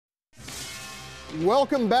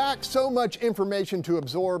Welcome back. So much information to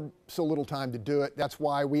absorb, so little time to do it. That's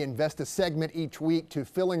why we invest a segment each week to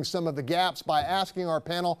filling some of the gaps by asking our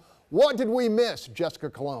panel, what did we miss? Jessica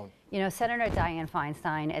Colon. You know, Senator Dianne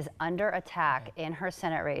Feinstein is under attack in her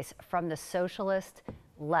Senate race from the socialist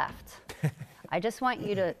left.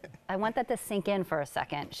 I want that to sink in for a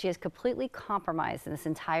second. She is completely compromised in this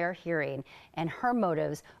entire hearing, and her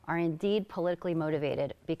motives are indeed politically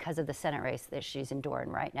motivated because of the Senate race that she's enduring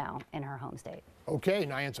right now in her home state. Okay,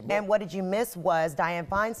 Nyanza Moore. And what did you miss was Dianne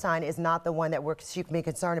Feinstein is not the one that we should be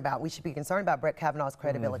concerned about. We should be concerned about Brett Kavanaugh's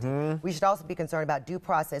credibility. We should also be concerned about due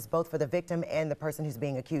process, both for the victim and the person who's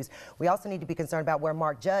being accused. We also need to be concerned about where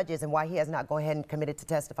Mark Judge is and why he has not gone ahead and committed to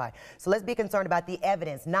testify. So let's be concerned about the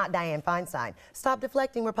evidence, not Dianne Feinstein. Stop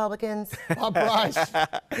deflecting, Republicans. Bob Price.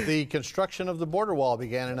 The construction of the border wall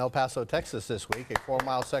began in El Paso, Texas this week. A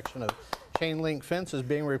 4-mile section of chain link fence is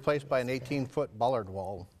being replaced by an 18-foot bollard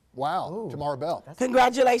wall. Wow, Tomaro Bell.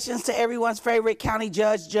 Congratulations to everyone's favorite county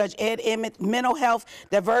judge, Judge Ed Emmett, Mental Health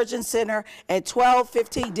Diversion Center at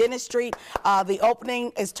 1215 Dennis Street. The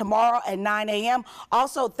opening is tomorrow at 9 a.m.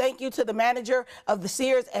 Also, thank you to the manager of the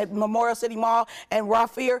Sears at Memorial City Mall and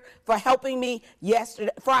Rafir for helping me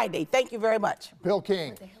Friday. Thank you very much. Bill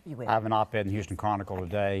King. I have an op-ed in the Houston Chronicle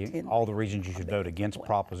today. All the reasons you should vote against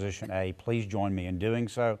Proposition A. Please join me in doing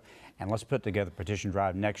so. And let's put together a petition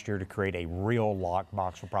drive next year to create a real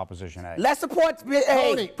lockbox for Proposition A. Let's support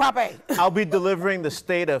Prop A. I'll be delivering the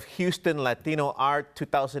State of Houston Latino Art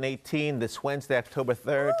 2018 this Wednesday, October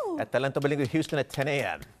 3rd at Talento Bilingüe Houston at 10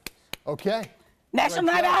 a.m. Okay. National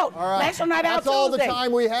Night Out. All right. National Night Out That's all the Tuesday.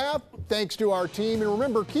 time we have. Thanks to our team. And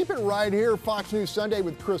remember, keep it right here. Fox News Sunday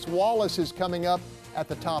with Chris Wallace is coming up at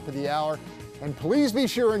the top of the hour. And please be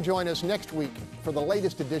sure and join us next week for the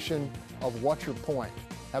latest edition of What's Your Point?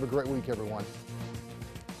 Have a great week, everyone.